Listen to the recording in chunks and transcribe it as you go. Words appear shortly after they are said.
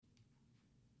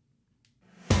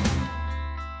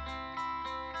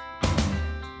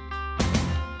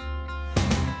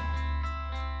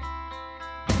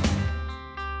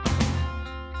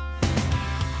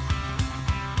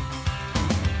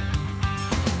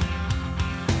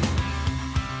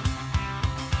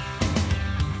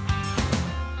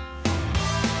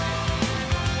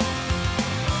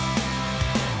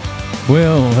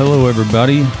Well, hello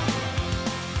everybody.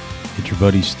 It's your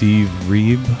buddy Steve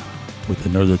Reeb with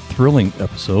another thrilling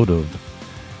episode of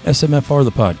SMFR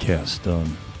the podcast.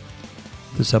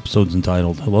 This episode's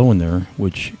entitled Hello in There,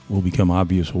 which will become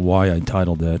obvious why I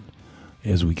titled that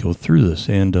as we go through this.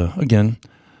 And again,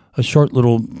 a short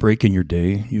little break in your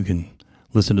day. You can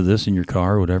listen to this in your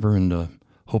car or whatever and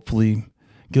hopefully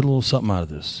get a little something out of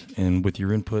this. And with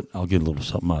your input, I'll get a little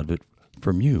something out of it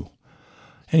from you.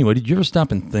 Anyway, did you ever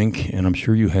stop and think, and I'm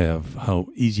sure you have, how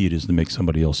easy it is to make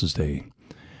somebody else's day?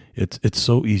 It's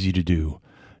so easy to do.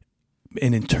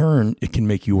 And in turn, it can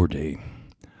make your day.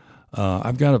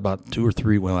 I've got about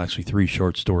three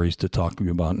short stories to talk to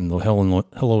you about, and the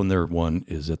Hello in There one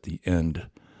is at the end.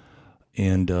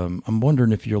 And I'm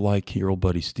wondering if you're like your old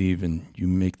buddy Steve and you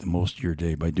make the most of your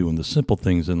day by doing the simple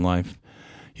things in life.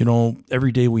 You know,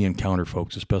 every day we encounter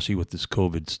folks, especially with this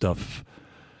COVID stuff,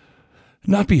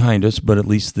 not behind us, but at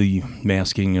least the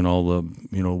masking and all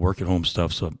the, work at home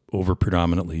stuff's over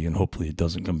predominantly, and hopefully it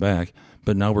doesn't come back.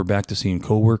 But now we're back to seeing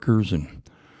coworkers and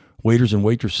waiters and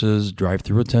waitresses,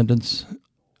 drive-through attendants,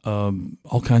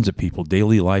 all kinds of people,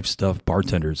 daily life stuff,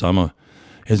 bartenders.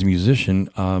 As a musician,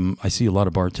 I see a lot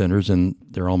of bartenders, and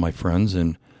they're all my friends,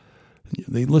 and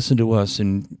they listen to us,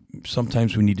 and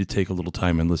sometimes we need to take a little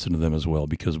time and listen to them as well,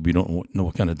 because we don't know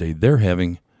what kind of day they're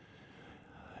having.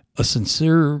 A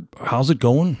sincere, how's it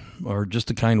going, or just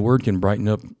a kind word can brighten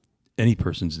up any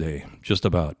person's day, just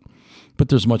about. But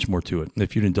there's much more to it. And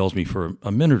if you'd indulge me for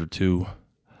a minute or two,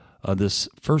 this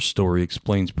first story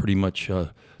explains pretty much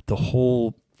the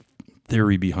whole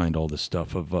theory behind all this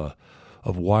stuff of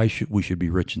why we should be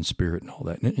rich in spirit and all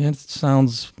that. And it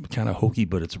sounds kind of hokey,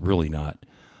 but it's really not.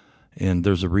 And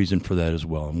there's a reason for that as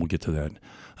well, and we'll get to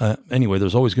that. Anyway,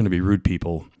 there's always going to be rude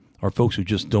people, or folks who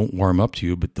just don't warm up to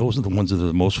you, but those are the ones that are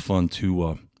the most fun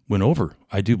to win over,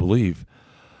 I do believe.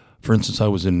 For instance, I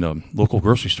was in a local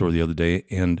grocery store the other day,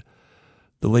 and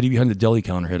the lady behind the deli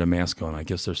counter had a mask on. I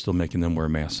guess they're still making them wear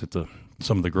masks at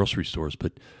some of the grocery stores.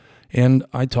 And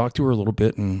I talked to her a little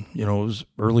bit, and, it was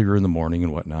earlier in the morning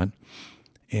and whatnot.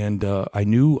 And I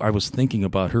knew I was thinking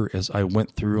about her as I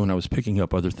went through, and I was picking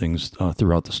up other things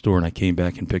throughout the store, and I came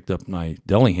back and picked up my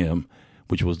deli ham,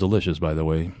 which was delicious, by the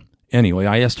way. Anyway,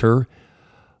 I asked her,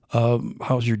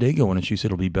 how's your day going? And she said,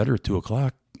 it'll be better at 2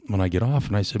 o'clock when I get off.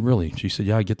 And I said, really? She said,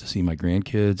 yeah, I get to see my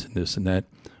grandkids and this and that.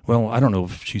 Well, I don't know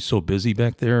if she's so busy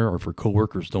back there or if her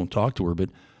coworkers don't talk to her, but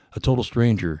a total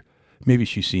stranger, maybe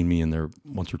she's seen me in there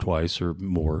once or twice or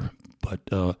more,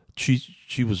 but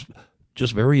she was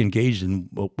just very engaged in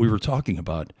what we were talking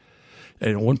about.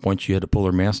 And at one point, she had to pull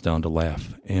her mask down to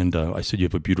laugh. And I said, you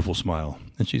have a beautiful smile.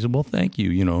 And she said, well, thank you,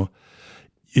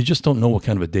 You just don't know what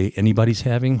kind of a day anybody's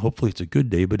having. Hopefully it's a good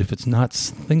day, but if it's not,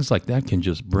 things like that can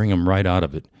just bring them right out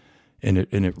of it. And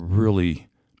it really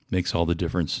makes all the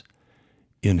difference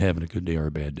in having a good day or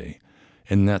a bad day.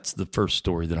 And that's the first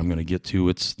story that I'm going to get to.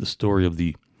 It's the story of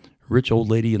the rich old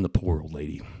lady and the poor old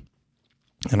lady.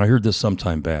 And I heard this some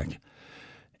time back.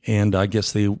 And I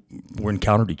guess they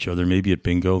encountered each other, maybe at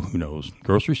bingo, who knows.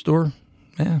 Grocery store?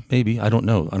 Maybe. I don't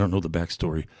know. I don't know the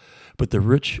backstory. But the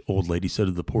rich old lady said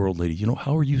to the poor old lady,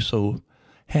 how are you so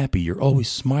happy? You're always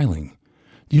smiling.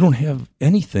 You don't have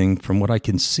anything from what I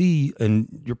can see,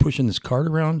 and you're pushing this cart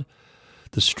around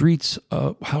the streets.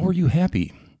 How are you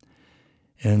happy?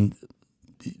 And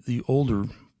the older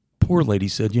poor lady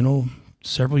said,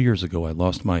 several years ago I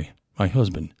lost my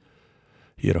husband.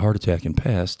 He had a heart attack and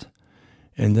passed.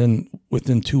 And then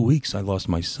within 2 weeks I lost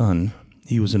my son.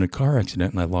 He was in a car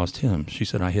accident and I lost him. She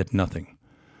said, I had nothing.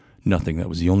 Nothing. That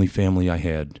was the only family I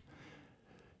had.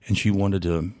 And she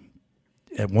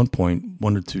at one point,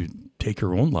 wanted to take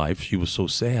her own life. She was so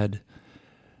sad.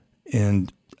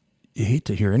 And you hate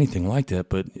to hear anything like that,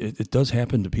 but it does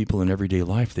happen to people in everyday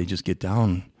life. They just get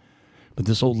down. But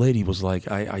this old lady was like,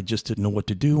 I just didn't know what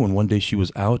to do. And one day she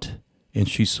was out and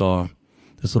she saw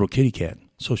this little kitty cat.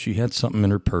 So she had something in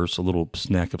her purse, a little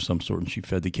snack of some sort, and she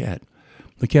fed the cat.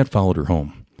 The cat followed her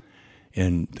home.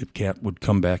 And the cat would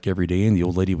come back every day, and the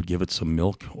old lady would give it some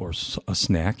milk or a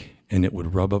snack, and it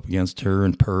would rub up against her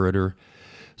and purr at her.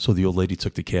 So the old lady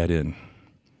took the cat in.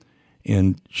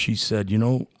 And she said,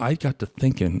 I got to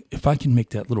thinking, if I can make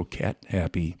that little cat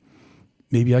happy,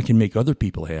 maybe I can make other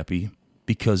people happy,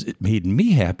 because it made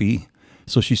me happy.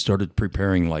 So she started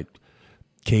preparing, like,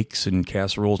 cakes and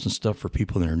casseroles and stuff for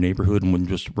people in her neighborhood, and would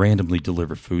just randomly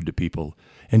deliver food to people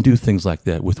and do things like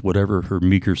that with whatever her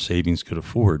meager savings could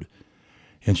afford.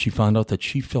 And she found out that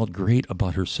she felt great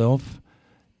about herself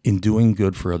in doing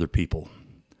good for other people.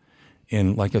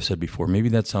 And like I said before, maybe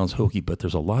that sounds hokey, but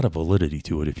there's a lot of validity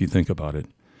to it if you think about it.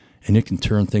 And it can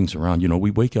turn things around.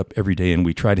 We wake up every day and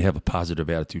we try to have a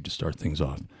positive attitude to start things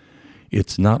off.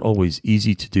 It's not always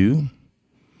easy to do.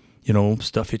 You know,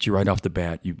 stuff hits you right off the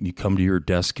bat. You come to your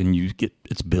desk and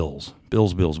it's bills.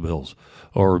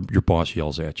 Or your boss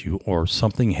yells at you, or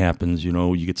something happens, you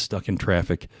know, you get stuck in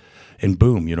traffic, and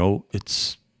boom, you know,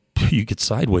 you get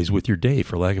sideways with your day,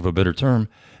 for lack of a better term.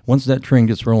 Once that train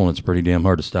gets rolling, it's pretty damn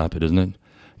hard to stop it, isn't it?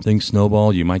 Things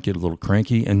snowball, you might get a little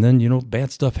cranky, and then, you know,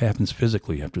 bad stuff happens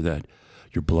physically after that.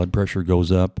 Your blood pressure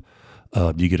goes up,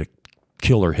 you get a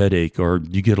killer headache, or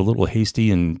you get a little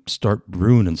hasty and start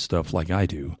ruining stuff like I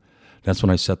do. That's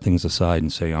when I set things aside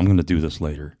and say, I'm going to do this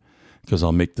later, because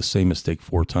I'll make the same mistake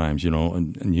 4 times, you know,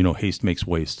 and you know, haste makes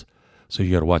waste. So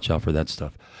you got to watch out for that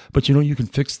stuff. But, you know, you can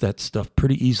fix that stuff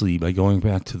pretty easily by going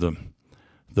back to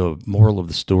the moral of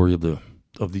the story of the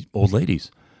old ladies.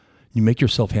 You make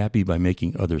yourself happy by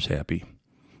making others happy.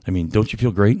 I mean, don't you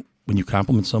feel great when you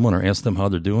compliment someone or ask them how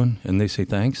they're doing and they say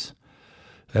thanks?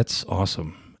 That's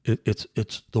awesome.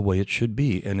 It's the way it should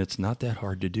be, and it's not that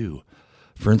hard to do.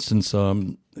 For instance,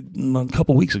 a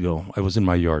couple weeks ago, I was in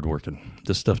my yard working.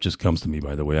 This stuff just comes to me,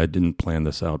 by the way. I didn't plan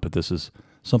this out, but this is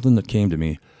something that came to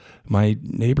me. My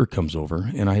neighbor comes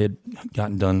over, and I had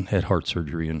had heart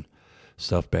surgery and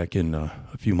stuff back in a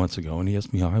few months ago, and he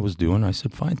asked me how I was doing. I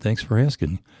said, fine, thanks for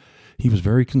asking. He was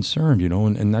very concerned, you know,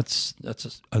 and that's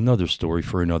another story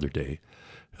for another day,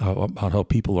 about how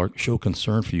people show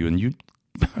concern for you, and you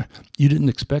didn't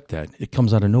expect that. It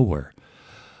comes out of nowhere.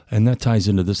 And that ties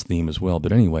into this theme as well.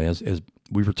 But anyway, as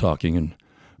we were talking, and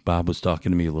Bob was talking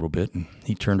to me a little bit, and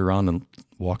he turned around and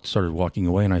started walking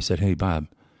away, and I said, hey, Bob,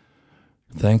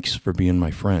 thanks for being my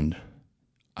friend.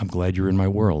 I'm glad you're in my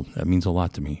world. That means a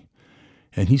lot to me.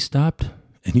 And he stopped,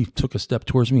 and he took a step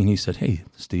towards me, and he said, hey,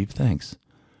 Steve, thanks.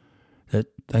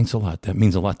 Thanks a lot. That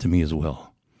means a lot to me as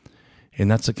well. And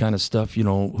that's the kind of stuff, you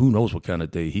know, who knows what kind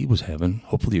of day he was having,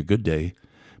 hopefully a good day.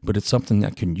 But it's something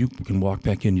that you can walk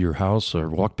back into your house or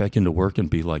walk back into work and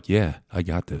be like, yeah, I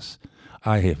got this.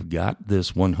 I have got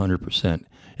this 100%.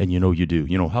 And you know you do.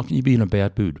 You know, how can you be in a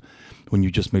bad mood when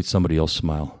you just made somebody else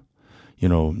smile? You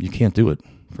know, you can't do it,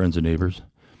 friends and neighbors.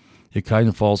 It kind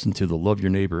of falls into the love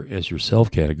your neighbor as yourself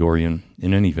category. And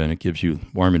in any event, it gives you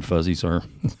warm and fuzzies or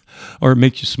it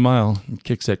makes you smile and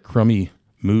kicks that crummy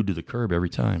mood to the curb every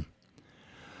time.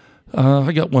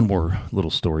 I got one more little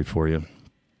story for you.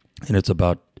 And it's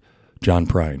about John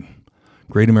Prine,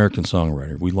 great American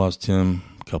songwriter. We lost him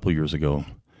a couple years ago.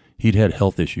 He'd had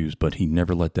health issues, but he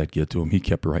never let that get to him. He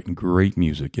kept writing great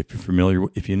music. If you're familiar,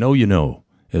 if you know,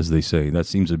 as they say. That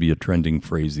seems to be a trending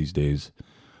phrase these days.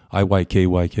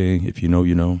 IYKYK, if you know,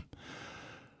 you know.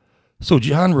 So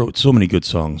John wrote so many good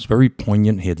songs, very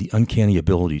poignant. He had the uncanny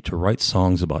ability to write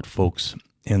songs about folks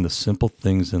and the simple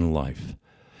things in life.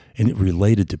 And it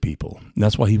related to people. And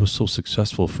that's why he was so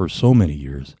successful for so many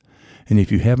years. And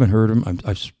if you haven't heard him,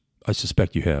 I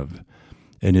suspect you have.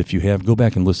 And if you have, go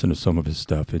back and listen to some of his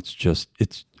stuff.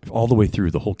 It's all the way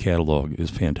through. The whole catalog is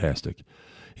fantastic.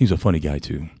 He's a funny guy,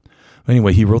 too.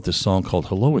 Anyway, he wrote this song called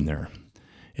Hello in There.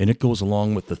 And it goes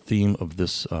along with the theme of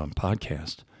this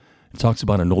podcast. It talks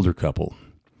about an older couple.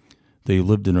 They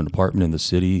lived in an apartment in the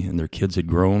city, and their kids had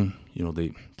grown. You know,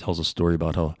 they tells a story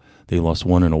about how they lost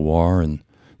one in a war, and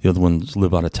the other ones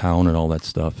live out of town and all that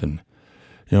stuff. And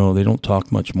you know, they don't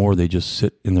talk much more. They just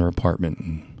sit in their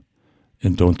apartment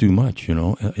and don't do much, you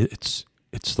know. It's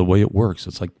the way it works.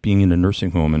 It's like being in a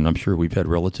nursing home, and I'm sure we've had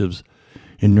relatives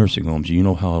in nursing homes. You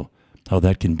know how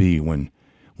that can be when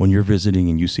you're visiting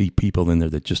and you see people in there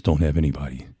that just don't have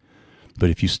anybody. But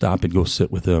if you stop and go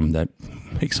sit with them, that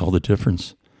makes all the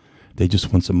difference. They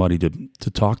just want somebody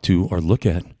to talk to or look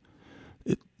at.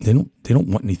 They don't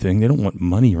want anything. They don't want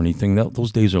money or anything.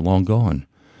 Those days are long gone.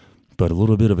 But a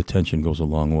little bit of attention goes a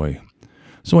long way.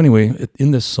 So anyway,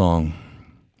 in this song,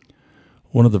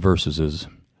 one of the verses is,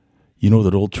 you know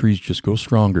that old trees just grow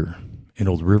stronger and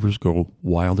old rivers grow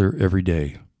wilder every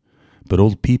day, but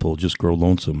old people just grow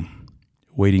lonesome,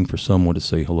 waiting for someone to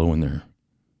say hello in there.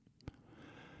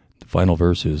 The final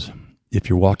verse is, if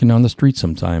you're walking down the street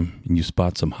sometime and you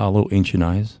spot some hollow ancient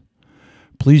eyes,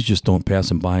 please just don't pass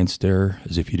them by and stare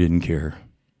as if you didn't care.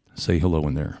 Say hello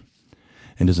in there.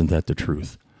 And isn't that the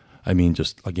truth? I mean,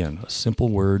 just, again, a simple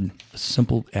word, a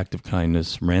simple act of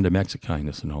kindness, random acts of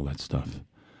kindness, and all that stuff.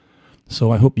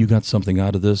 So I hope you got something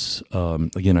out of this.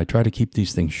 Again, I try to keep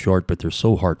these things short, but they're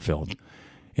so heartfelt.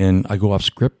 And I go off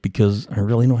script because I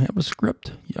really don't have a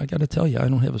script. I got to tell you, I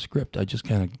don't have a script. I just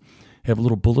kind of have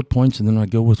little bullet points, and then I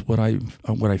go with what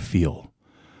I feel.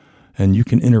 And you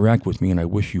can interact with me, and I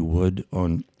wish you would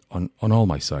on all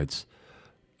my sites.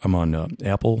 I'm on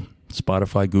Apple,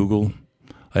 Spotify, Google.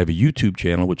 I have a YouTube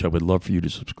channel, which I would love for you to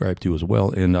subscribe to as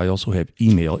well. And I also have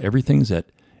email. Everything's at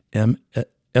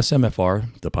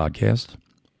SMFR, the podcast,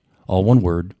 all one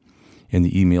word, and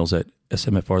the email's at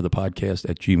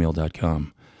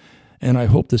smfrthepodcast@gmail.com. And I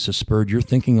hope this has spurred your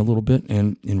thinking a little bit,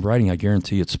 and in writing, I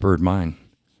guarantee it spurred mine.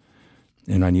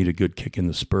 And I need a good kick in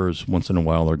the spurs once in a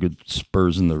while, or good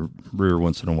spurs in the rear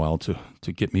once in a while to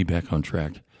get me back on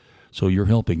track. So you're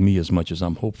helping me as much as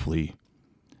I'm hopefully,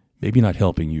 maybe not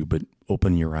helping you, but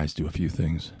opening your eyes to a few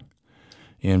things.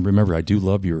 And remember, I do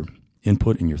love your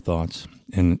input and your thoughts.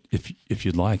 And if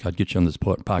you'd like, I'd get you on this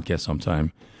podcast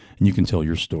sometime, and you can tell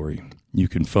your story. You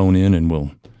can phone in, and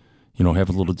we'll, have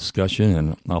a little discussion,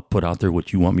 and I'll put out there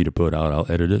what you want me to put out.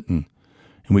 I'll edit it, and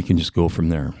we can just go from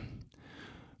there.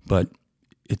 But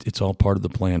it's all part of the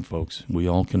plan, folks. We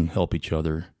all can help each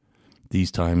other. These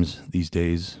times, these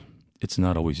days, it's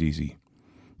not always easy.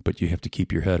 But you have to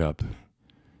keep your head up.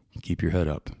 Keep your head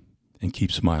up, and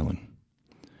keep smiling.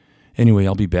 Anyway,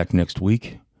 I'll be back next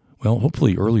week. Well,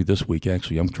 hopefully early this week,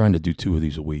 actually. I'm trying to do 2 of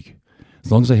these a week.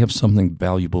 As long as I have something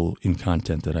valuable in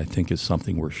content that I think is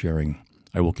something worth sharing,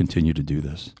 I will continue to do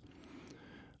this.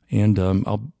 And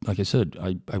like I said,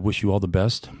 I wish you all the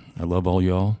best. I love all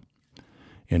y'all.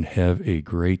 And have a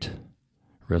great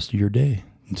rest of your day.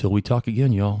 Until we talk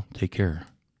again, y'all, take care.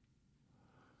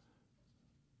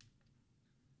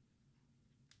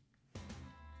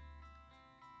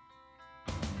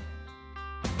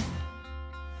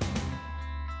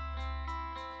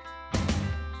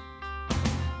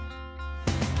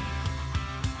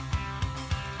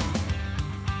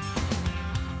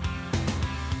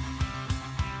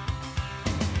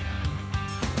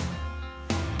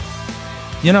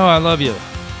 I love you.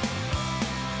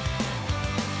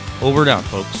 Over and out,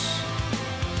 folks.